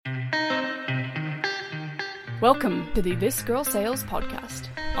Welcome to the This Girl Sails podcast.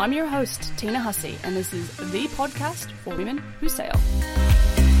 I'm your host, Tina Hussey, and this is the podcast for women who sail.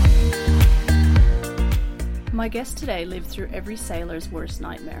 My guest today lived through every sailor's worst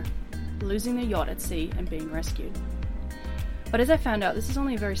nightmare, losing their yacht at sea and being rescued. But as I found out, this is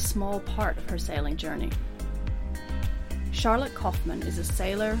only a very small part of her sailing journey. Charlotte Kaufman is a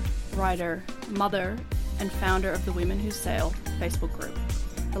sailor, writer, mother, and founder of the Women Who Sail Facebook group,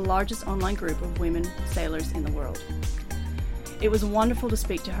 the largest online group of women sailors in the world. It was wonderful to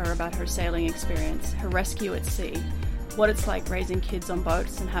speak to her about her sailing experience, her rescue at sea, what it's like raising kids on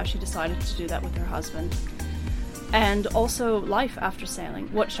boats and how she decided to do that with her husband, and also life after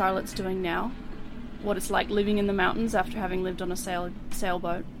sailing, what Charlotte's doing now, what it's like living in the mountains after having lived on a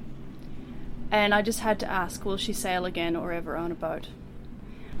sailboat. And I just had to ask, will she sail again or ever own a boat?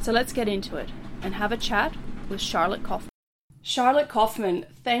 So let's get into it and have a chat with Charlotte Kaufman. Charlotte Kaufman,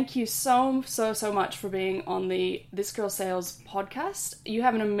 thank you so much for being on the This Girl Sails podcast. You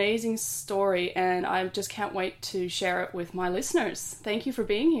have an amazing story and I just can't wait to share it with my listeners. Thank you for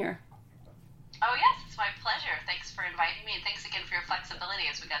being here. Oh yes, it's my pleasure. Thanks for inviting me and thanks again for your flexibility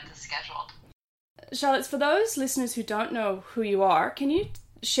as we got this scheduled. Charlotte, for those listeners who don't know who you are, can you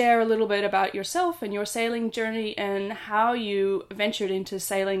share a little bit about yourself and your sailing journey and how you ventured into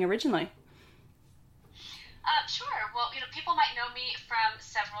sailing originally? Sure. Well, people might know me from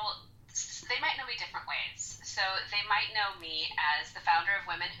they might know me different ways. So they might know me as the founder of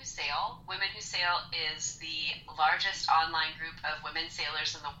Women Who Sail. Women Who Sail is the largest online group of women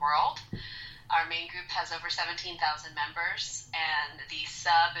sailors in the world. Our main group has over 17,000 members, and the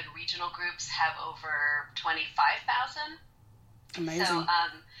sub and regional groups have over 25,000. Amazing. So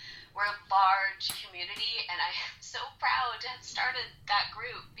we're a large community, and I'm so proud to have started that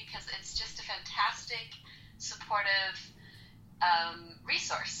group because it's just a fantastic, supportive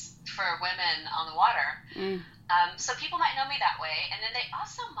resource for women on the water. So people might know me that way, and then they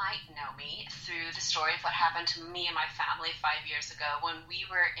also might know me through the story of what happened to me and my family 5 years ago when we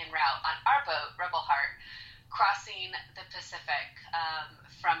were en route on our boat, Rebel Heart, crossing the Pacific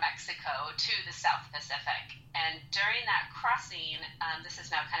from Mexico to the South Pacific. And during that crossing, this is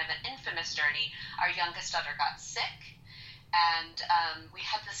now kind of an infamous journey, our youngest daughter got sick. And we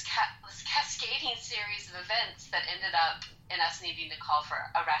had this cascading series of events that ended up in us needing to call for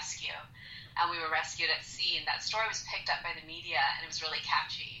a rescue. And we were rescued at sea, and that story was picked up by the media, and it was really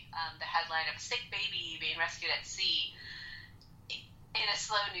catchy. The headline of "Sick Baby Being Rescued at Sea" in a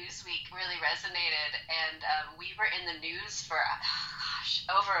slow news week really resonated, and we were in the news for,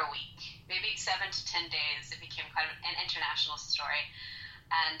 over a week, maybe 7 to 10 days. It became kind of an international story.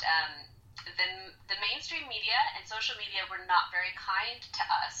 And then the mainstream media and social media were not very kind to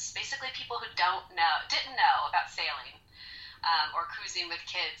us. Basically, people who didn't know about sailing or cruising with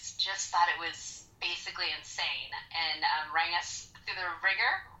kids just thought it was basically insane and ran us through the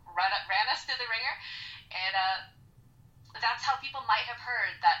ringer. And that's how people might have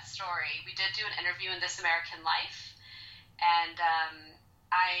heard that story. We did do an interview in This American Life, and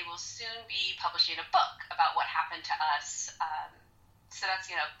I will soon be publishing a book about what happened to us. So that's,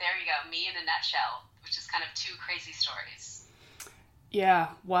 there you go, me in a nutshell, which is kind of two crazy stories. Yeah,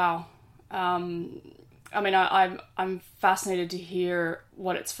 wow. I'm fascinated to hear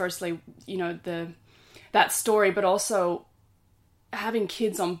what it's firstly, that story, but also having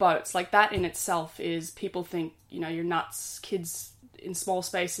kids on boats, like that in itself is, people think, you're nuts, kids in small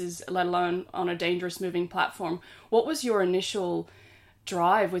spaces, let alone on a dangerous moving platform. What was your initial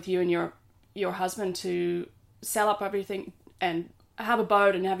drive with you and your husband to sell up everything and have a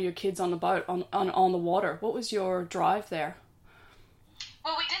boat and have your kids on the boat, on the water? What was your drive there?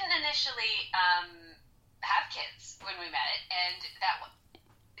 Well, we didn't initially have kids when we met, and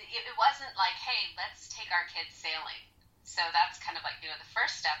it wasn't like, hey, let's take our kids sailing. So that's kind of like, the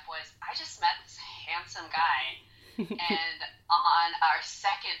first step was I just met this handsome guy, and on our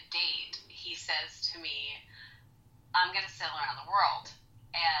second date, he says to me, I'm going to sail around the world.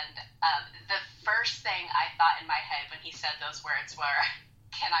 And the first thing I thought in my head when he said those words were,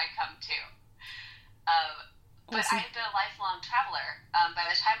 can I come too? But I had been a lifelong traveler. By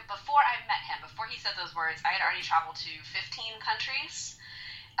the time, before I met him, before he said those words, I had already traveled to 15 countries.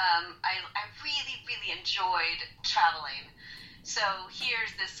 I really, really enjoyed traveling. So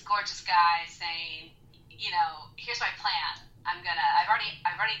here's this gorgeous guy saying, here's my plan. I've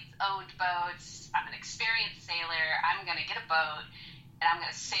already owned boats. I'm an experienced sailor. I'm going to get a boat and I'm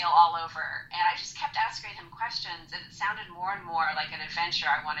going to sail all over. And I just kept asking him questions, and it sounded more and more like an adventure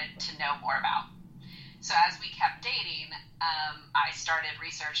I wanted to know more about. So as we kept dating, I started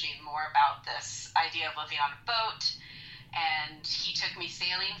researching more about this idea of living on a boat. And he took me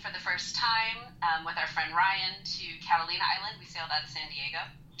sailing for the first time with our friend Ryan to Catalina Island. We sailed out of San Diego.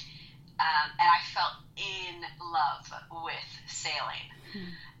 And I felt in love with sailing.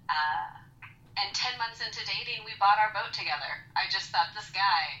 And 10 months into dating, we bought our boat together. I just thought, this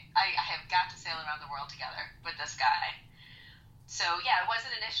guy, I have got to sail around the world together with this guy. So, yeah, it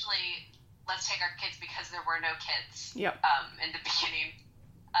wasn't initially, let's take our kids because there were no kids in the beginning.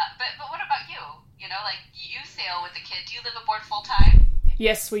 But what about you? You know, like, you sail with a kid. Do you live aboard full time?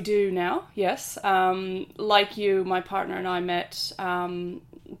 Yes, we do now. Yes. Like you, my partner and I met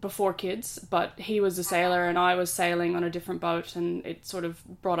before kids, but he was a sailor and I was sailing on a different boat, and it sort of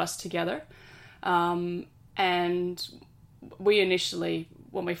brought us together. And we initially,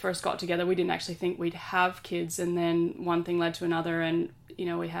 when we first got together, we didn't actually think we'd have kids, and then one thing led to another, and, you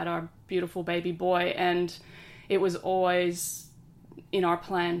know, we had our beautiful baby boy, and it was always in our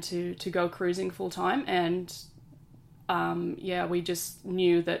plan to go cruising full time. And we just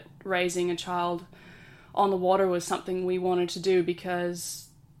knew that raising a child on the water was something we wanted to do because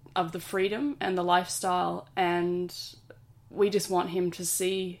of the freedom and the lifestyle, and we just want him to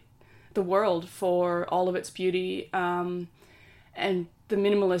see the world for all of its beauty, and the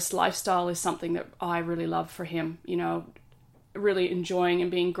minimalist lifestyle is something that I really love for him, you know, really enjoying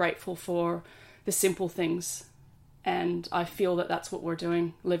and being grateful for the simple things. And I feel that that's what we're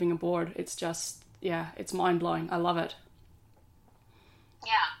doing living aboard. It's just, it's mind-blowing. I love it.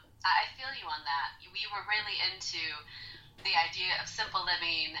 Yeah, I feel you on that. We were really into the idea of simple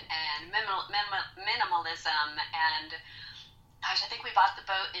living and minimalism. And gosh, I think we bought the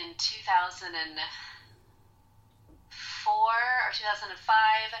boat in 2004 or 2005.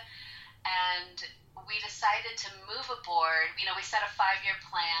 And we decided to move aboard. You know, we set a 5-year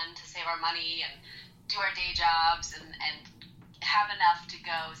plan to save our money and do our day jobs and have enough to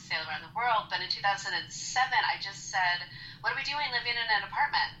go sail around the world. But in 2007, I just said, what are we doing living in an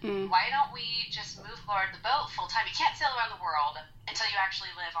apartment? Why don't we just move aboard the boat full time? You can't sail around the world until you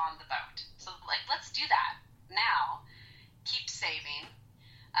actually live on the boat. So, like, let's do that now. Keep saving.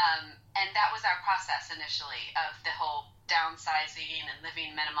 And that was our process initially of the whole downsizing and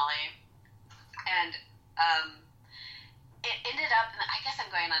living minimally. And it ended up, and I guess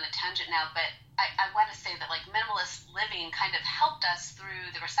I'm going on a tangent now, but I want to say that, like, minimalist living kind of helped us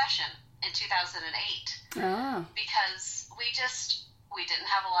through the recession in 2008. Because we didn't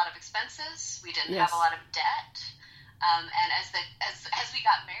have a lot of expenses, we didn't have a lot of debt, and as we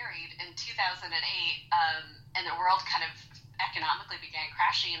got married in 2008, and the world kind of economically began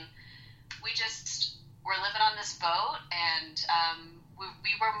crashing, we just were living on this boat, and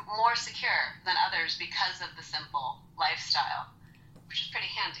we were more secure than others because of the simple lifestyle, which is pretty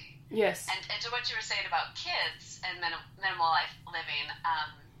handy. Yes. And to what you were saying about kids and minimal life living,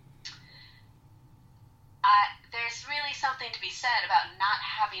 there's really something to be said about not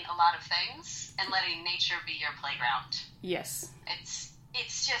having a lot of things and letting nature be your playground. Yes. It's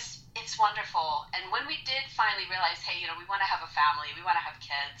wonderful. And when we did finally realize, hey, you know, we want to have a family, we want to have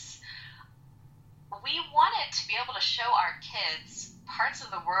kids, we wanted to be able to show our kids parts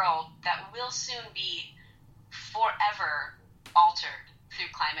of the world that will soon be forever altered through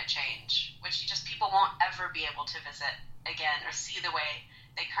climate change, which people won't ever be able to visit again or see the way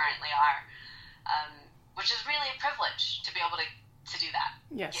they currently are, which is really a privilege to be able to do that.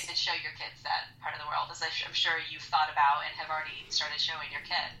 Yes. And show your kids that part of the world, as I'm sure you've thought about and have already started showing your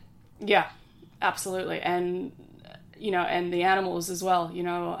kid. Yeah, absolutely. And, you know, and the animals as well, you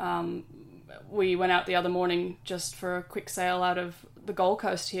know. We went out the other morning just for a quick sail out of the Gold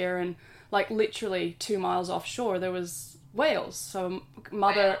Coast here, and, like, literally 2 miles offshore there was whales. So a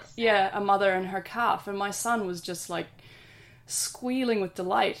mother and her calf, and my son was just, like, squealing with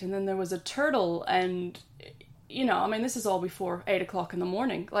delight. And then there was a turtle, and, you know, I mean, this is all before 8 o'clock in the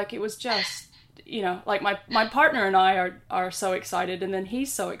morning. Like, it was just, you know, like, my partner and I are so excited, and then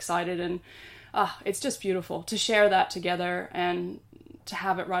he's so excited, and it's just beautiful to share that together, and to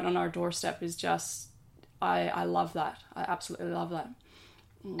have it right on our doorstep is just, I love that. I absolutely love that.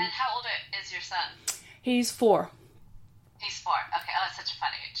 And how old is your son? He's 4. He's 4. Okay. Oh, that's such a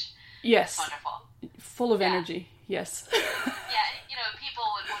fun age. Yes. That's wonderful. Full of energy. Yes. Yeah. You know, people,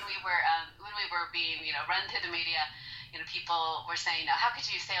 when we were being, you know, run through the media, you know, people were saying, how could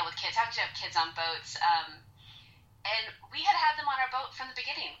you sail with kids? How could you have kids on boats? And we had them on our boat from the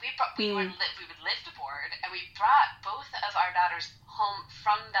beginning. We would live aboard, and we brought both of our daughters home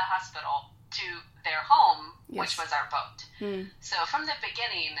from the hospital to their home, which was our boat. So from the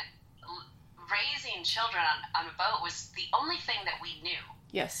beginning, raising children on a boat was the only thing that we knew.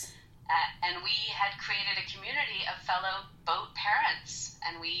 Yes. And we had created a community of fellow boat parents,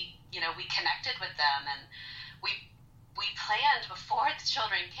 and we connected with them, and we planned before the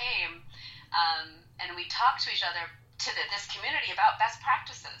children came, and we talked to each other, to this community, about best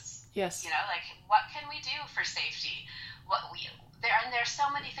practices. Yes. Like, what can we do for safety? There's so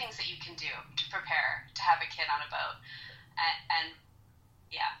many things that you can do to prepare to have a kid on a boat,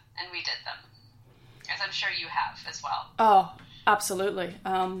 and we did them, as I'm sure you have as well. Oh, absolutely.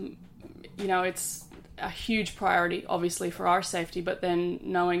 It's a huge priority, obviously, for our safety, but then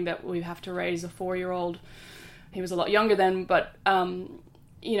knowing that we have to raise a 4-year-old, he was a lot younger then, but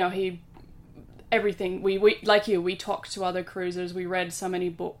everything, we like you, we talked to other cruisers, we read so many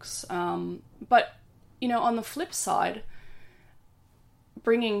books, but on the flip side,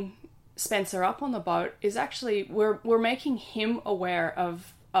 bringing Spencer up on the boat is actually, we're making him aware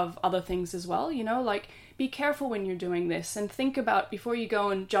of other things as well, like, be careful when you're doing this, and think about, before you go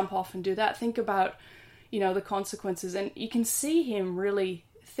and jump off and do that, think about the consequences, and you can see him really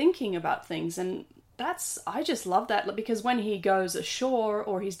thinking about things, and I just love that, because when he goes ashore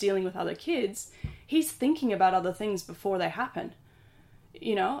or he's dealing with other kids, he's thinking about other things before they happen,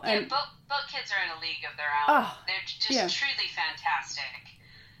 and boat kids are in a league of their own. They're just truly fantastic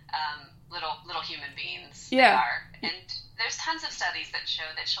little human beings. They are. And there's tons of studies that show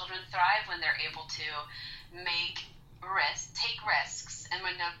that children thrive when they're able to take risks, and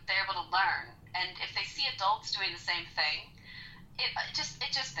when they're able to learn. And if they see adults doing the same thing, it just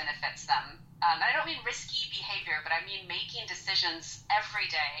benefits them. And I don't mean risky behavior, but I mean making decisions every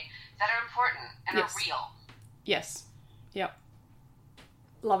day that are important and are real. Yes. Yep.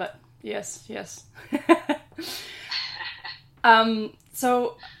 Love it. Yes.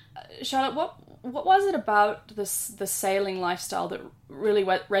 So, Charlotte, what was it about the sailing lifestyle that really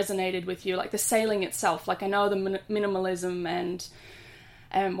resonated with you? Like the sailing itself. Like, I know the minimalism and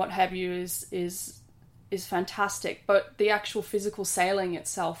what have you is fantastic, but the actual physical sailing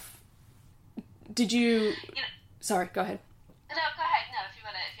itself. Did you? Sorry, go ahead. No, go ahead. No, if you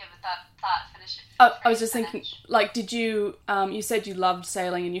have a thought, finish it. Oh, I was just thinking. Like, did you? You said you loved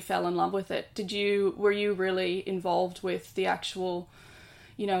sailing and you fell in love with it. Were you really involved with the actual,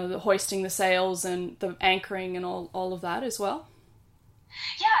 the hoisting the sails and the anchoring and all of that as well?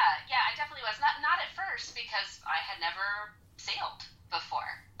 Yeah, I definitely was. Not at first, because I had never sailed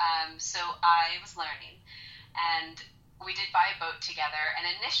before. So I was learning, and we did buy a boat together, and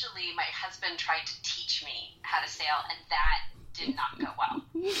initially my husband tried to teach me how to sail, and that did not go well.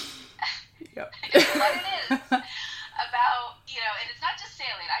 Yep. It's what it is about, and it's not just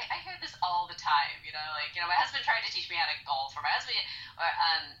sailing. I hear this all the time, my husband tried to teach me how to golf, or my husband,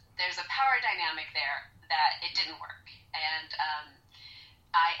 there's a power dynamic there that it didn't work. And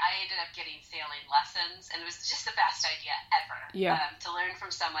I ended up getting sailing lessons, and it was just the best idea ever. To learn from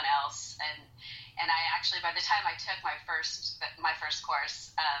someone else. And I actually, by the time I took my first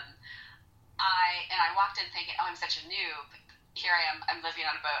course, I walked in thinking, oh, I'm such a noob. Here I am, I'm living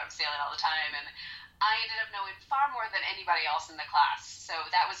on a boat, I'm sailing all the time, and I ended up knowing far more than anybody else in the class. So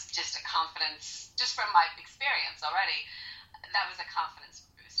that was just a confidence, just from my experience already, that was a confidence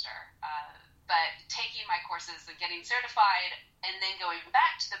booster. But taking my courses and getting certified, and then going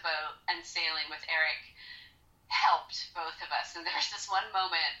back to the boat and sailing with Eric helped both of us. And there was this one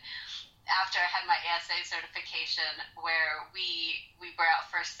moment after I had my ASA certification where we were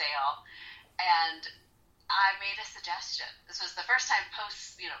out for a sail, and I made a suggestion. This was the first time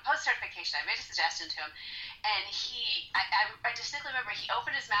post certification. I made a suggestion to him, and I distinctly remember he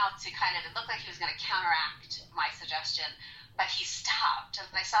opened his mouth to it looked like he was going to counteract my suggestion, but he stopped, and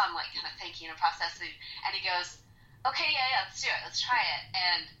I saw him kind of thinking and processing, and he goes, "Okay, yeah, let's do it. Let's try it."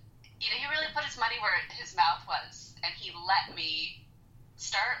 And he really put his money where his mouth was, and he let me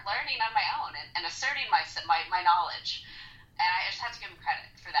start learning on my own and asserting my knowledge. And I just have to give him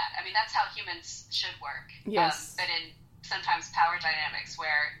credit for that. I mean, that's how humans should work. Yes. But in sometimes power dynamics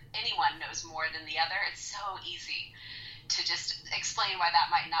where anyone knows more than the other, it's so easy to just explain why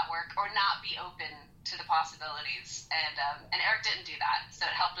that might not work or not be open to the possibilities. And Eric didn't do that. So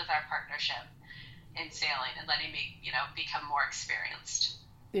it helped with our partnership in sailing and letting me, become more experienced.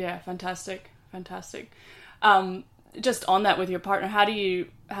 Yeah, fantastic. Just on that with your partner, how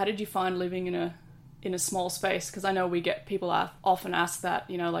did you find living in a small space? Because I know people often ask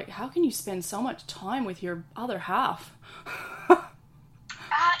that, how can you spend so much time with your other half?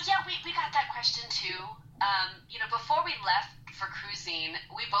 Yeah, we got that question too. Before we left for cruising,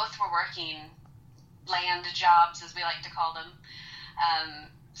 we both were working land jobs, as we like to call them.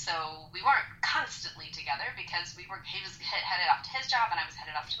 So we weren't constantly together because he was headed off to his job and I was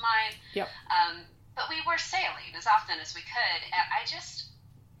headed off to mine. Yep. But we were sailing as often as we could, and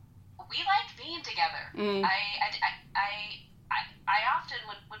we liked being together. I often,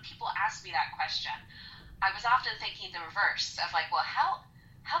 when people ask me that question, I was often thinking the reverse of like, well, how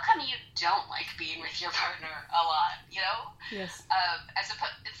come you don't like being with your partner a lot, you know? Yes.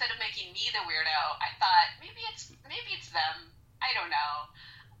 Instead of making me the weirdo, I thought maybe it's them. I don't know.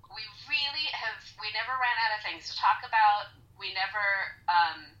 We never ran out of things to talk about. We never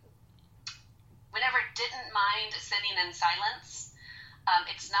didn't mind sitting in silence.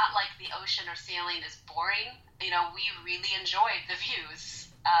 It's not like the ocean or sailing is boring. You know, we really enjoyed the views.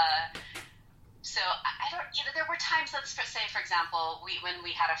 So I don't, you know, there were times, let's say, for example, when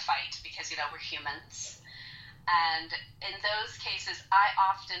we had a fight, because, you know, we're humans. And in those cases, I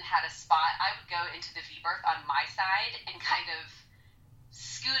often had a spot. I would go into the V-berth on my side and kind of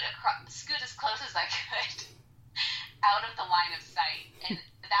scoot as close as I could out of the line of sight. And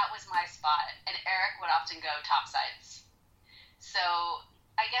that was my spot. And Eric would often go topsides. So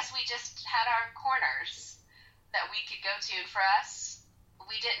I guess we just had our corners that we could go to. And for us,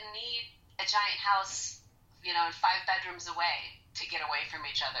 we didn't need a giant house, you know, and 5 bedrooms away to get away from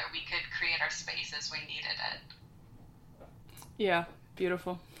each other. We could create our space as we needed it. Yeah,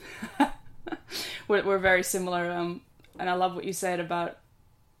 beautiful. We're very similar, and I love what you said about,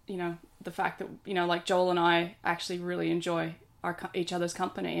 you know, the fact that, you know, like Joel and I actually really enjoy each other's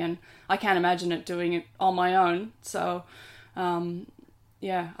company, and I can't imagine doing it on my own. So,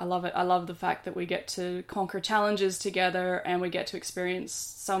 yeah, I love it. I love the fact that we get to conquer challenges together and we get to experience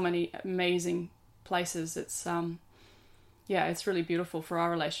so many amazing places. It's, yeah, it's really beautiful for our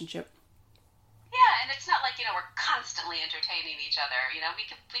relationship. Yeah, and it's not like, you know, we're constantly entertaining each other. You know, we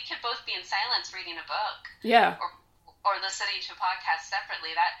could both be in silence reading a book. Yeah. Or listening to a podcast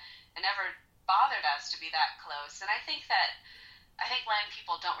separately. It never bothered us to be that close. And I think land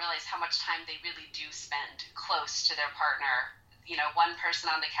people don't realize how much time they really do spend close to their partner. You know, one person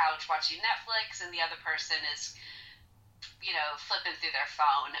on the couch watching Netflix and the other person is, you know, flipping through their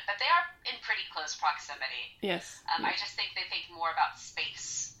phone. But they are in pretty close proximity. Yes. I just think they think more about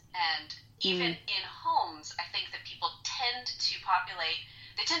space. And even in homes, I think that people tend to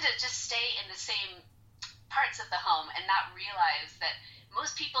just stay in the same parts of the home and not realize that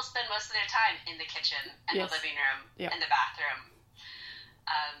most people spend most of their time in the kitchen and the living room and the bathroom.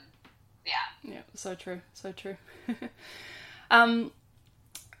 Yeah, so true.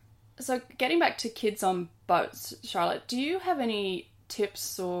 So getting back to kids on boats, Charlotte, do you have any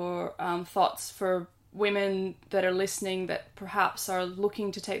tips or thoughts for women that are listening that perhaps are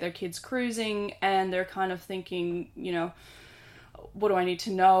looking to take their kids cruising and they're kind of thinking, you know, what do I need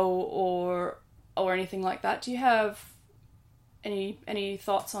to know or anything like that? Do you have any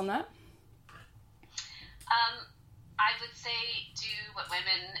thoughts on that? I would say do what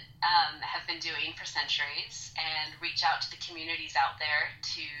women have been doing for centuries and reach out to the communities out there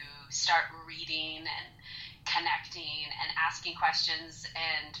to start reading and connecting and asking questions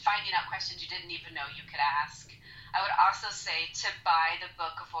and finding out questions you didn't even know you could ask. I would also say to buy the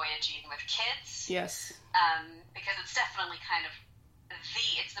book Voyaging with Kids. Yes. Because it's definitely kind of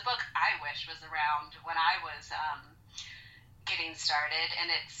it's the book I wish was around when I was getting started, and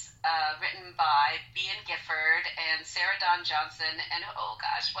it's written by Ian Gifford and Sarah Dawn Johnson, and oh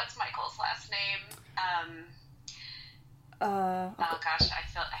gosh, what's Michael's last name? Oh gosh,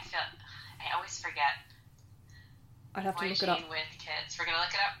 I always forget. I'd have to look it up. Voyaging with Kids. We're gonna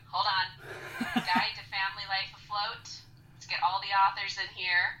look it up. Hold on. Guide to Family Life Afloat. Let's get all the authors in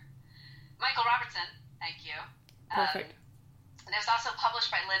here. Michael Robertson. Thank you. Perfect. And it was also published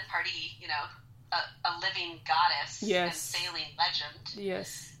by Lynn Pardee, you know, a living goddess and sailing legend.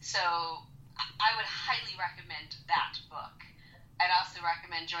 Yes. So I would highly recommend that book. I'd also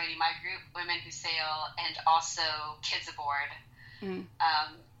recommend joining my group, Women Who Sail, and also Kids Aboard, and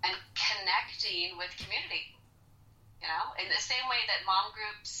connecting with community. You know, in the same way that mom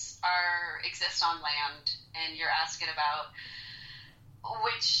groups exist on land, and you're asking about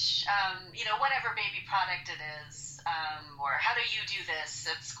which, you know, whatever baby product it is, or how do you do this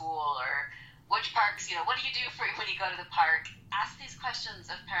at school, or which parks, you know, what do you do when you go to the park? Ask these questions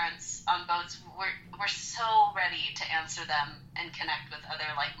of parents on boats. We're so ready to answer them and connect with other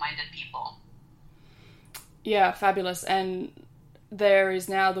like-minded people. Yeah, fabulous. And there is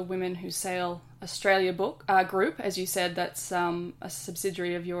now the Women Who Sail Australia group, as you said, that's a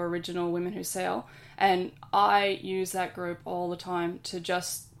subsidiary of your original Women Who Sail. And I use that group all the time to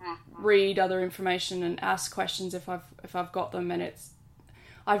just read other information and ask questions if I've got them. And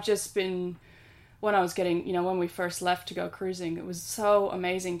I've just been, when I was getting, you know, when we first left to go cruising, it was so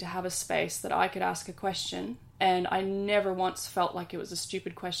amazing to have a space that I could ask a question, and I never once felt like it was a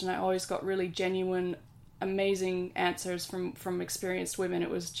stupid question. I always got really genuine, amazing answers from experienced women. It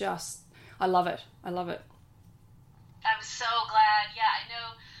was just, I love it. I'm so glad. Yeah, I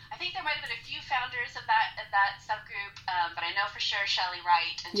know. I think there might have been a few founders of that subgroup, but I know for sure Shelley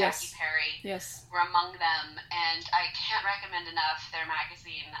Wright and Yes. Jackie Perry Yes. were among them, and I can't recommend enough their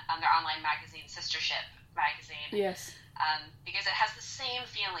magazine, their online magazine, Sistership magazine. Yes. Because it has the same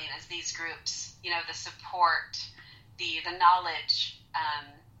feeling as these groups, you know, the support, the knowledge.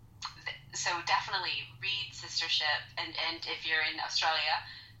 So definitely read Sistership, and if you're in Australia,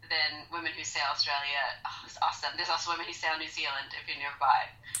 then Women Who Sail Australia, it's awesome. There's also Women Who Sail New Zealand if you're nearby.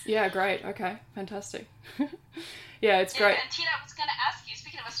 Yeah, great. Okay, fantastic. Yeah, it's great. And Tina, I was going to ask you,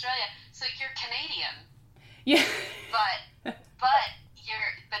 speaking of Australia, so you're Canadian. Yeah. But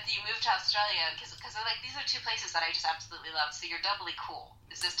you moved to Australia because like these are two places that I just absolutely love. So you're doubly cool.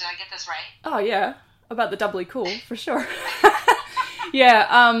 Did I get this right? Oh yeah, about the doubly cool for sure. Yeah,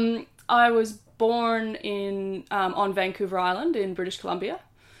 I was born on Vancouver Island in British Columbia.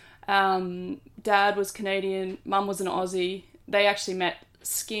 Dad was Canadian, Mum was an Aussie. They actually met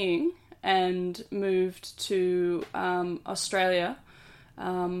skiing and moved to Australia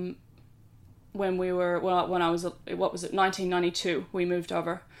when I was 1992. We moved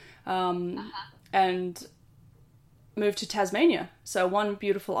over and moved to Tasmania. So one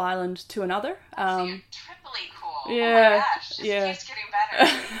beautiful island to another. So you're triply cool. Yeah, oh my gosh, this keeps getting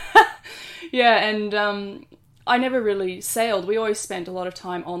better. Yeah, and I never really sailed. We always spent a lot of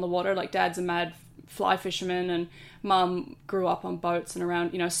time on the water. Like Dad's a mad fly fisherman, and Mum grew up on boats and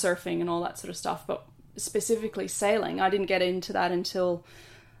around, surfing and all that sort of stuff. But specifically sailing, I didn't get into that until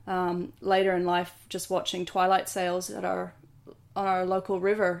later in life, just watching twilight sails on our local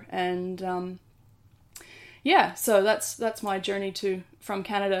river. And yeah, so that's my journey from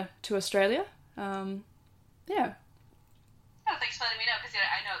Canada to Australia. Yeah. Oh, thanks for letting me know, because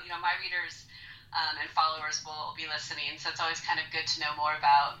I know my readers and followers will be listening, so it's always kind of good to know more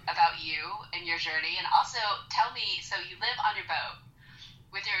about you and your journey. And also tell me, so you live on your boat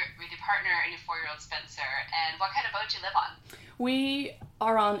with your partner and your 4-year-old Spencer, and what kind of boat do you live on? We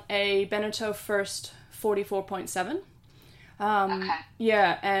are on a Beneteau First 44.7. Okay.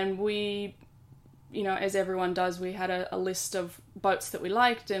 Yeah, and we, as everyone does, we had a list of boats that we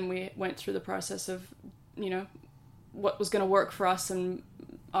liked, and we went through the process of, what was going to work for us, and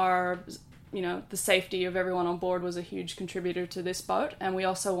our, the safety of everyone on board was a huge contributor to this boat. And we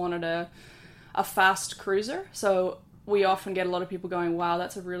also wanted a fast cruiser. So we often get a lot of people going, wow,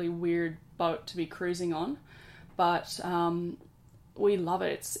 that's a really weird boat to be cruising on. But we love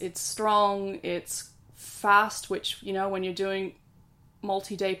it. It's strong, it's fast, which, when you're doing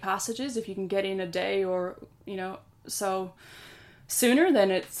multi-day passages, if you can get in a day or, so sooner,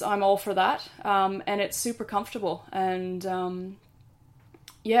 then I'm all for that. And it's super comfortable. And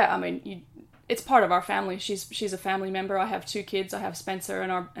yeah, I mean, it's part of our family. She's a family member. I have 2 kids. I have Spencer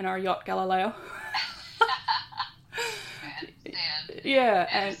and our yacht Galileo.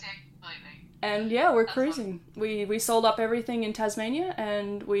 Yeah, and yeah, we're cruising. We sold up everything in Tasmania,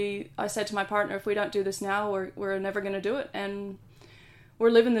 and I said to my partner, if we don't do this now, we're never going to do it. And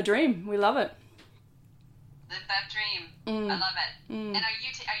we're living the dream. We love it. Live that dream. I love it. And are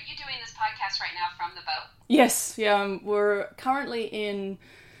you doing this podcast right now from the boat? Yes. Yeah. We're currently in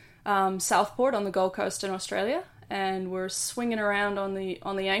Southport on the Gold Coast in Australia, and we're swinging around on the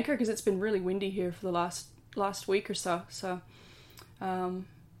anchor because it's been really windy here for the last week or so. So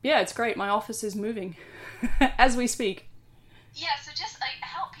yeah, it's great. My office is moving as we speak. Yeah, so just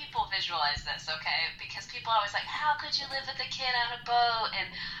help people visualize this, okay? Because people are always like, how could you live with a kid on a boat? And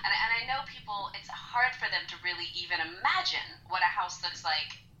I know people, it's hard for them to really even imagine what a house looks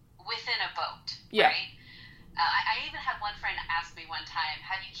like within a boat, yeah. Right? I even had one friend ask me one time,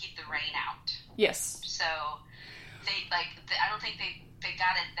 how do you keep the rain out? Yes. So I don't think they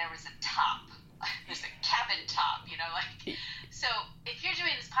got it. There was a top. There's a cabin top, So if you're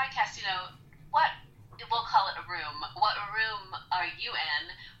doing this podcast, we'll call it a room. What room are you in?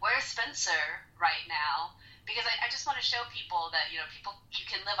 Where's Spencer right now? Because I just want to show people that, you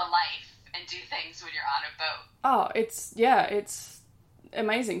can live a life and do things when you're on a boat. Oh, it's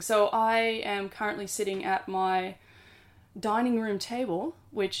amazing. So I am currently sitting at my dining room table,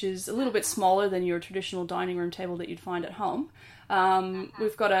 which is a little bit smaller than your traditional dining room table that you'd find at home.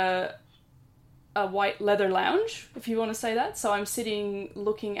 We've got a white leather lounge, if you want to say that. So I'm sitting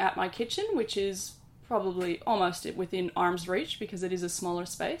looking at my kitchen, which is probably almost within arm's reach because it is a smaller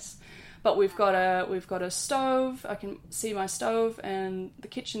space. But we've got a stove. I can see my stove and the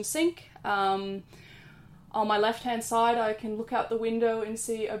kitchen sink. On my left-hand side, I can look out the window and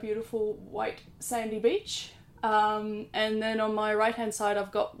see a beautiful white sandy beach. And then on my right-hand side,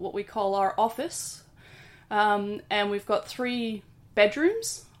 I've got what we call our office. And we've got 3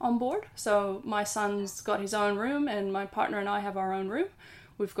 bedrooms on board. So my son's got his own room, and my partner and I have our own room.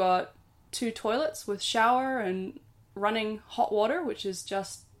 We've got 2 toilets with shower and running hot water, which is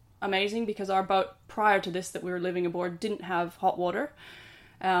just amazing because our boat prior to this that we were living aboard didn't have hot water.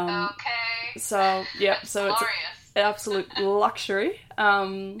 Okay. So, yeah, That's so glorious. it's an absolute luxury.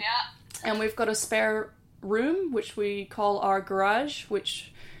 Yeah. And we've got a spare room, which we call our garage,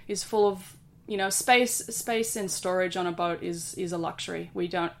 which is full of, space and storage on a boat is a luxury. We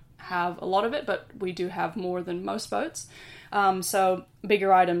don't have a lot of it, but we do have more than most boats. So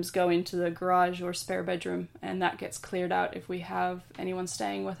bigger items go into the garage or spare bedroom, and that gets cleared out if we have anyone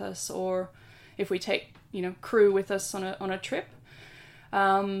staying with us or if we take, crew with us on a trip.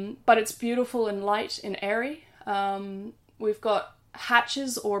 But it's beautiful and light and airy. We've got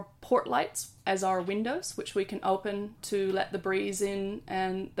hatches or port lights as our windows, which we can open to let the breeze in,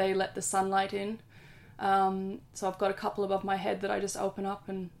 and they let the sunlight in. So I've got a couple above my head that I just open up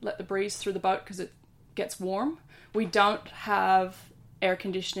and let the breeze through the boat because it gets warm. We don't have air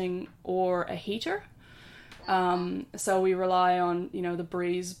conditioning or a heater. So we rely on, the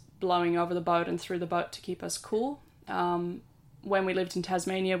breeze blowing over the boat and through the boat to keep us cool. When we lived in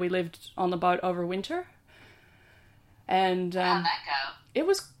Tasmania, we lived on the boat over winter. And how'd that go? It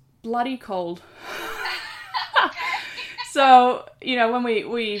was bloody cold. Okay. So, when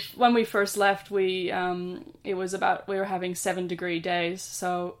we first left, we were having 7-degree days,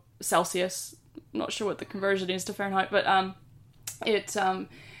 so Celsius. I'm not sure what the conversion is to Fahrenheit, but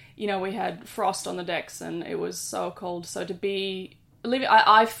we had frost on the decks and it was so cold. So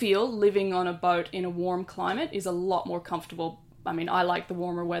I feel living on a boat in a warm climate is a lot more comfortable. I mean, I like the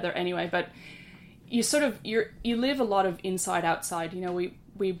warmer weather anyway, but you live a lot of inside outside.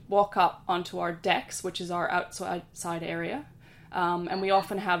 We walk up onto our decks, which is our outside area, and we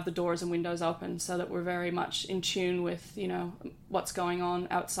often have the doors and windows open so that we're very much in tune with what's going on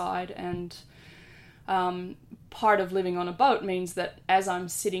outside. And part of living on a boat means that as I'm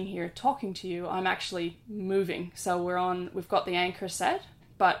sitting here talking to you, I'm actually moving. So we've got the anchor set,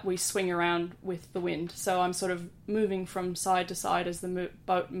 but we swing around with the wind. So I'm sort of moving from side to side as the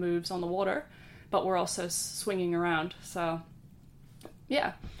boat moves on the water, but we're also swinging around. So,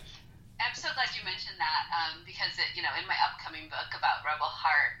 yeah. I'm so glad you mentioned that because, in my upcoming book about Rebel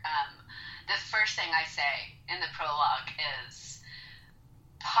Heart, the first thing I say in the prologue is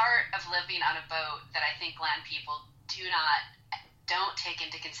part of living on a boat that I think land people don't take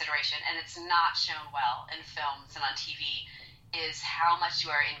into consideration, and it's not shown well in films and on TV, is how much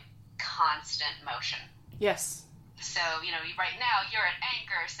you are in constant motion. Yes. So, right now you're at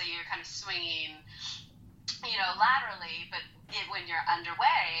anchor, so you're kind of swinging, laterally, but when you're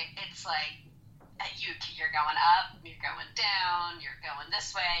underway, it's like you're going up, you're going down, you're going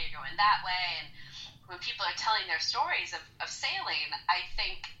this way, you're going that way. And when people are telling their stories of sailing, I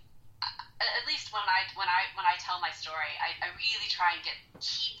think, at least when I tell my story, I really try and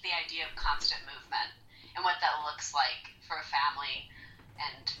keep the idea of constant movement and what that looks like for a family.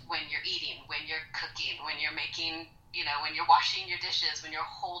 And when you're eating, when you're cooking, when you're making, when you're washing your dishes, when you're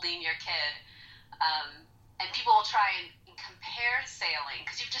holding your kid. And people will try and compare sailing,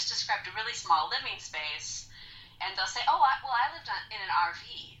 because you've just described a really small living space, and they'll say, I lived in an RV,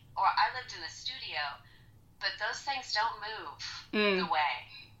 or I lived in a studio, but those things don't move the way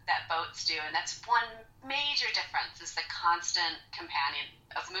that boats do, and that's one major difference, is the constant companion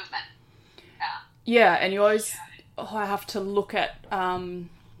of movement. Yeah, and you always have to look at,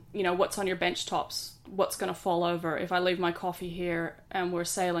 what's on your bench tops, what's going to fall over. If I leave my coffee here and we're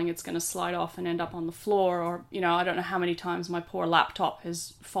sailing, it's going to slide off and end up on the floor. Or, I don't know how many times my poor laptop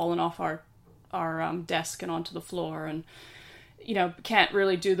has fallen off our desk and onto the floor. And, can't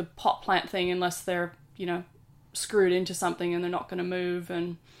really do the pot plant thing unless they're, screwed into something and they're not going to move.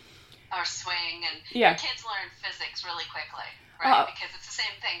 And or swing. And yeah. Kids learn physics really quickly, right? Because it's the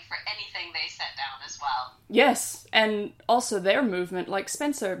same thing for anything they set down as well. Yes, and also their movement, like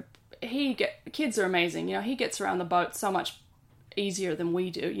Spencer, kids are amazing. He gets around the boat so much easier than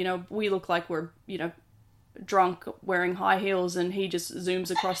we do. We look like we're, drunk wearing high heels and he just zooms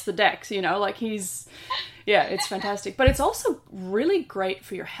across the decks, it's fantastic. But it's also really great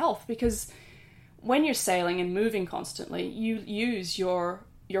for your health because when you're sailing and moving constantly, you use your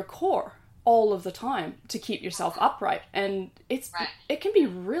core all of the time to keep yourself upright, and it can be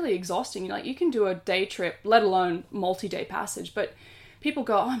really exhausting. You can do a day trip, let alone multi-day passage, but people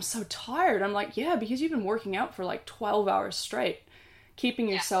go, I'm so tired. I'm like, yeah, because you've been working out for like 12 hours straight, keeping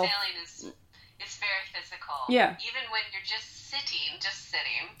yourself... Sailing is very physical. Yeah. Even when you're just sitting,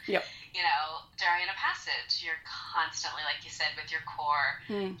 yep. During a passage, you're constantly, like you said, with your core,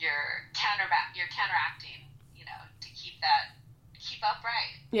 you're counteracting, to keep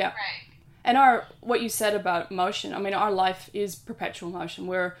upright. Yeah. Right. And what you said about motion, I mean, our life is perpetual motion.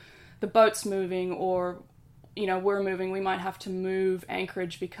 Where the boat's moving, or we're moving. We might have to move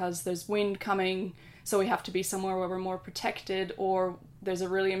anchorage because there's wind coming, so we have to be somewhere where we're more protected, or there's a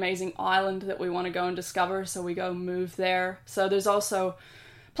really amazing island that we want to go and discover, so we go move there. So there's also,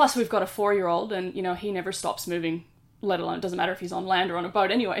 plus we've got a 4-year-old, and he never stops moving, let alone, it doesn't matter if he's on land or on a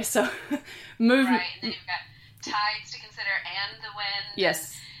boat anyway, so moving. Right, and then you've got tides to consider and the wind.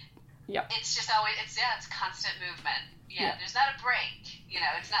 Yes. Yeah. It's just always, it's constant movement. Yeah, there's not a break.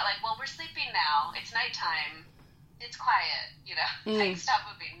 It's not like, well, we're sleeping now, it's nighttime, it's quiet, like, stop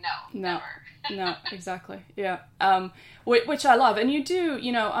moving. No, never. No, exactly. Yeah. Which I love. And you do,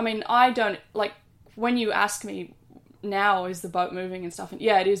 I mean, I don't, like, when you ask me now, is the boat moving and stuff, and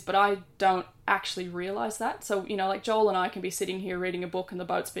yeah, it is, but I don't actually realize that. So, like Joel and I can be sitting here reading a book and the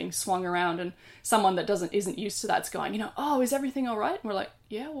boat's being swung around, and someone that isn't used to that's going, oh, is everything all right? And we're like,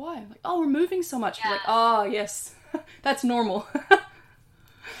 yeah, why? Like, oh, we're moving so much. Yeah. We're like, oh, yes, that's normal.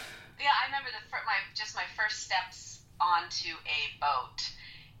 Yeah, I remember my first steps onto a boat,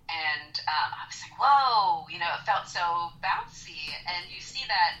 and I was like, whoa, it felt so bouncy, and you see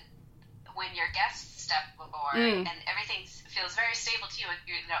that when your guests step aboard, and everything feels very stable to you.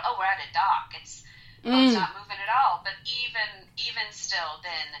 Oh, we're at a dock. It's not moving at all. But even still,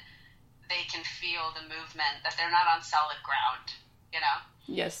 then they can feel the movement, that they're not on solid ground.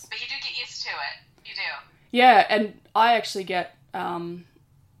 Yes. But you do get used to it. You do. Yeah, and I actually get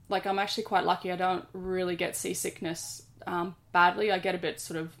I'm actually quite lucky. I don't really get seasickness badly. I get a bit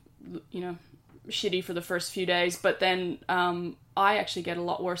sort of shitty for the first few days, but then I actually get a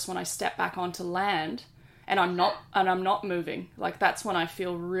lot worse when I step back onto land and I'm not moving. Like, that's when I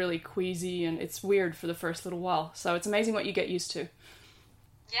feel really queasy, and it's weird for the first little while. So it's amazing what you get used to.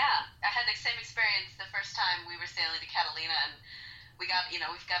 Yeah, I had the same experience the first time we were sailing to Catalina, and we've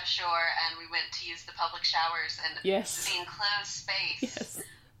got ashore, and we went to use the public showers, and the enclosed space. Yes.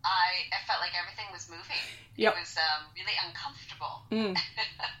 I felt like everything was moving. Yep. It was really uncomfortable.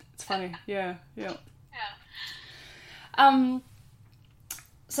 It's funny. Yeah. Yeah.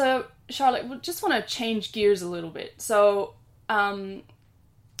 So, Charlotte, we just want to change gears a little bit. So, and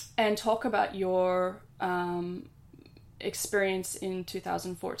talk about your experience in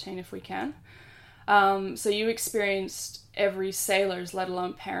 2014, if we can. So you experienced every sailor's, let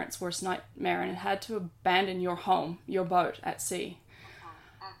alone parent's, worst nightmare, and had to abandon your home, your boat at sea.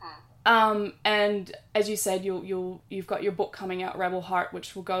 And as you said, you've got your book coming out, Rebel Heart,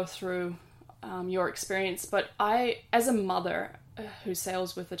 which will go through your experience. But as a mother who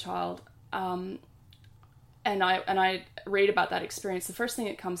sails with a child, and I read about that experience, the first thing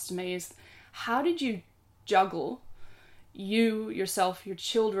that comes to me is, how did you juggle yourself, your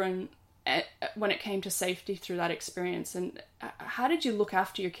children, when it came to safety through that experience? And how did you look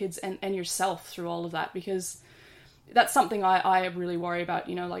after your kids and yourself through all of that? Because that's something I really worry about.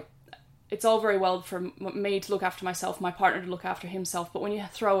 It's all very well for me to look after myself, my partner to look after himself, but when you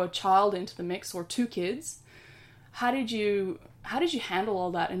throw a child into the mix, or 2 kids, how did you handle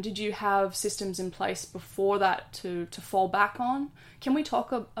all that? And did you have systems in place before that to fall back on? Can we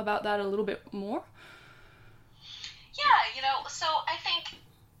talk about that a little bit more? Yeah, so I think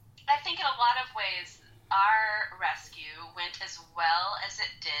in a lot of ways our rescue went as well as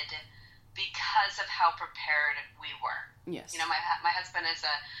it did because of how prepared we were. Yes. My husband is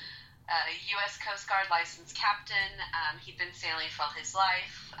a U.S. Coast Guard licensed captain. He'd been sailing for all his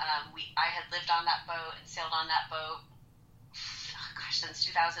life. I had lived on that boat and sailed on that boat, since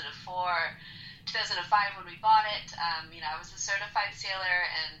 2004, 2005 when we bought it. I was a certified sailor,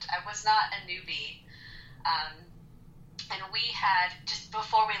 and I was not a newbie. And we had, just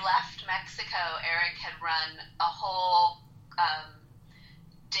before we left Mexico, Eric had run a whole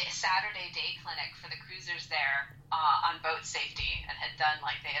Saturday day clinic for the cruisers there on boat safety, and had done,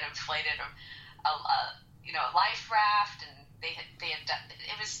 they had inflated a life raft, and they had done,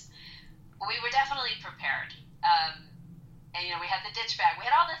 we were definitely prepared. And we had the ditch bag, we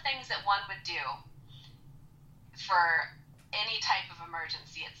had all the things that one would do for any type of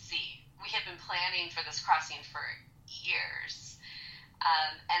emergency at sea. We had been planning for this crossing for years,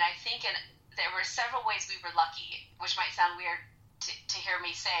 and I think there were several ways we were lucky, which might sound weird to hear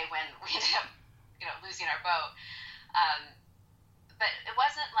me say when we ended up, losing our boat. But it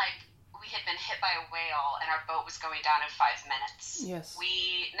wasn't like we had been hit by a whale and our boat was going down in 5 minutes. Yes.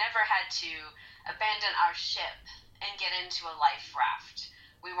 We never had to abandon our ship and get into a life raft.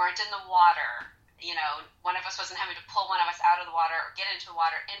 We weren't in the water. One of us wasn't having to pull one of us out of the water or get into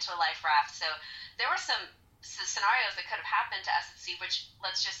water into a life raft. So there were some scenarios that could have happened to us at sea, which,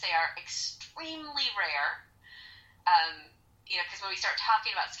 let's just say, are extremely rare. because when we start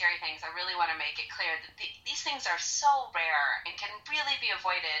talking about scary things, I really want to make it clear that these things are so rare and can really be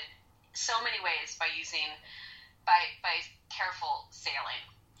avoided so many ways by careful sailing.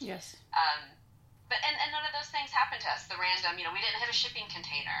 Yes. But none of those things happened to us. The random, we didn't hit a shipping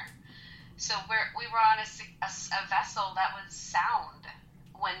container. So we were on a vessel that was sound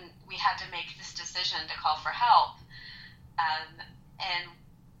when we had to make this decision to call for help. And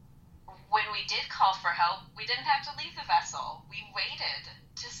when we did call for help, we didn't have to leave the vessel. We waited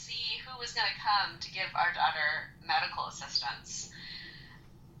to see who was going to come to give our daughter medical assistance.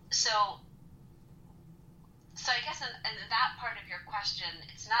 So I guess in that part of your question,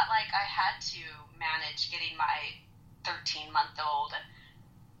 it's not like I had to manage getting my 13-month-old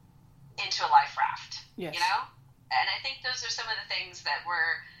into a life raft, yes. And I think those are some of the things that would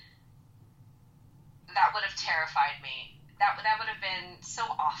have terrified me. That would have been so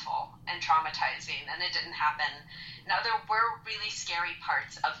awful and traumatizing, and it didn't happen. Now, there were really scary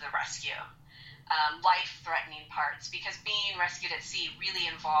parts of the rescue, life-threatening parts, because being rescued at sea really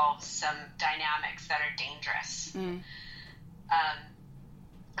involves some dynamics that are dangerous.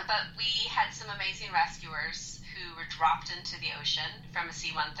 But we had some amazing rescuers who were dropped into the ocean from a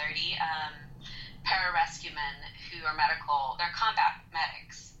C-130, pararescuemen who are they're combat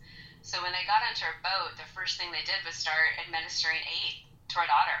medics. So when they got onto our boat, the first thing they did was start administering aid to our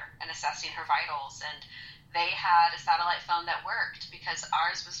daughter and assessing her vitals. And they had a satellite phone that worked because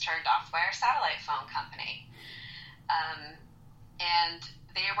ours was turned off by our satellite phone company. And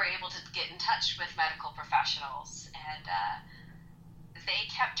they were able to get in touch with medical professionals, and they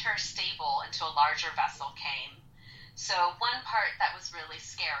kept her stable until a larger vessel came. So one part that was really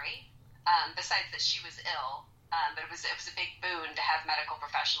scary, besides that she was ill, but it was a big boon to have medical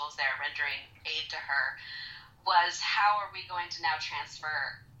professionals there rendering aid to her, was how are we going to now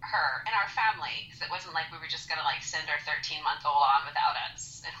transfer her and our family, because it wasn't like we were just going to send our 13-month-old on without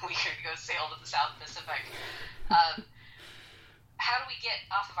us and we could go sail to the South Pacific. How do we get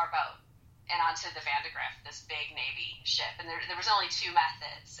off of our boat and onto the Van de Graaff, this big Navy ship? And there was only two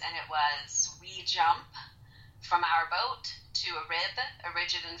methods, and it was we jump from our boat to a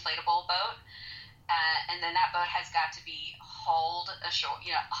rigid inflatable boat, and then that boat has got to be hauled ashore,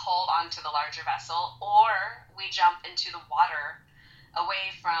 hauled onto the larger vessel, or we jump into the water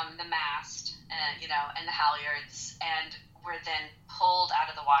away from the mast, and the halyards, and we're then pulled out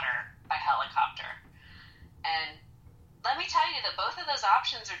of the water by helicopter. And let me tell you that both of those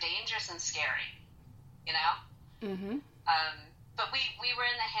options are dangerous and scary, But we were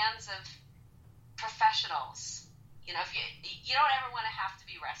in the hands of professionals. If you don't ever want to have to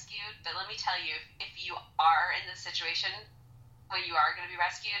be rescued, but let me tell you, if you are in this situation when you are going to be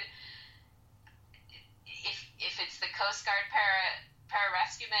rescued, if it's the Coast Guard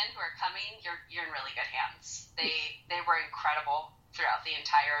pararescuemen who are coming, you're in really good hands. They were incredible throughout the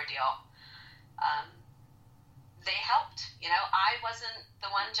entire ordeal. They helped. I wasn't the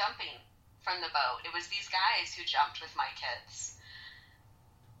one jumping from the boat. It was these guys who jumped with my kids.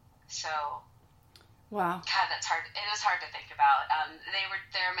 So, wow. God, that's hard. It was hard to think about.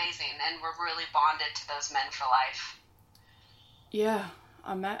 They're amazing, and we're really bonded to those men for life. Yeah,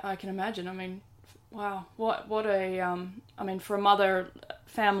 I can imagine. I mean, wow, what a for a mother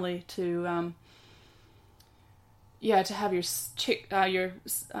family to have your sick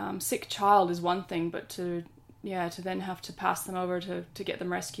child is one thing, but to then have to pass them over to get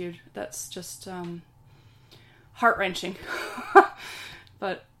them rescued, that's just heart-wrenching.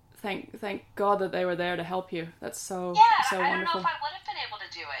 But thank God that they were there to help you. That's so wonderful. I don't know if I would have been able to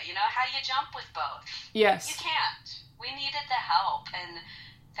do it. How do you jump with both? Yes. You can't. We needed the help, and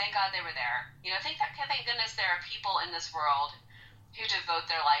thank God they were there. Thank goodness there are people in this world who devote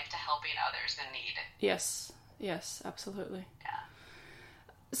their life to helping others in need. Yes, absolutely. Yeah.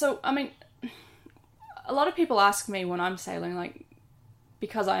 So, a lot of people ask me when I'm sailing,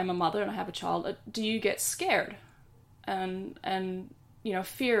 because I am a mother and I have a child, do you get scared? And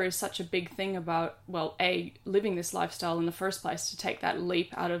fear is such a big thing about, living this lifestyle in the first place, to take that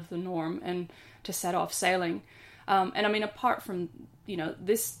leap out of the norm and to set off sailing. Apart from,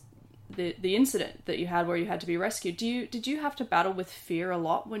 the incident that you had where you had to be rescued, did you have to battle with fear a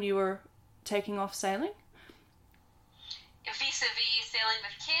lot when you were taking off sailing? Vis-a-vis sailing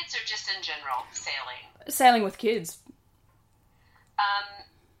with kids, or just in general sailing? Sailing with kids.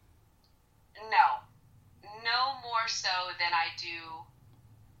 No more so than I do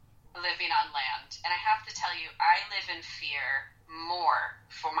living on land. And I have to tell you, I live in fear more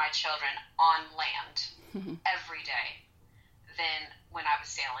for my children on land every day than when I was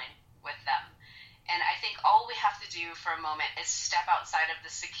sailing with them. And I think all we have to do for a moment is step outside of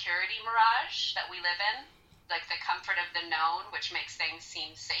the security mirage that we live in, like the comfort of the known, which makes things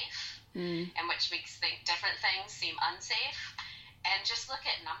seem safe, and which makes different things seem unsafe. And just look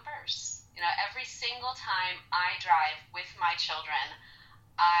at numbers. You know, every single time I drive with my children,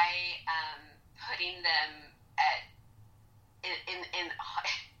 I am putting them in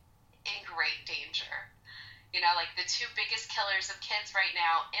great danger. You know, like the two biggest killers of kids right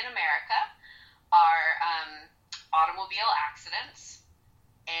now in America are automobile accidents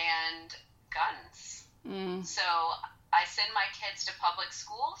and guns. So I send my kids to public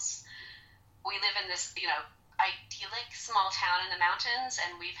schools. We live in this, you know, idyllic small town in the mountains,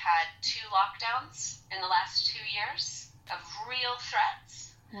 and we've had 2 lockdowns in the last 2 years of real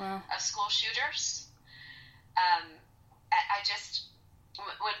threats of school shooters. I just,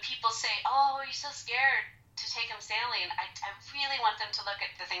 when people say, oh, you're so scared to take them sailing, I really want them to look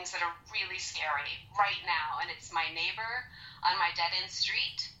at the things that are really scary right now. And it's my neighbor on my dead-end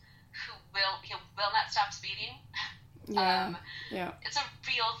street who will not stop speeding. It's a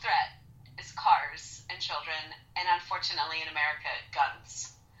real threat. It's cars and children, and unfortunately in America,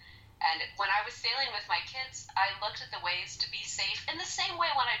 guns. And when I was sailing with my kids, I looked at the ways to be safe in the same way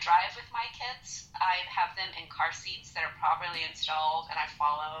when I drive with my kids. I have them in car seats that are properly installed, and I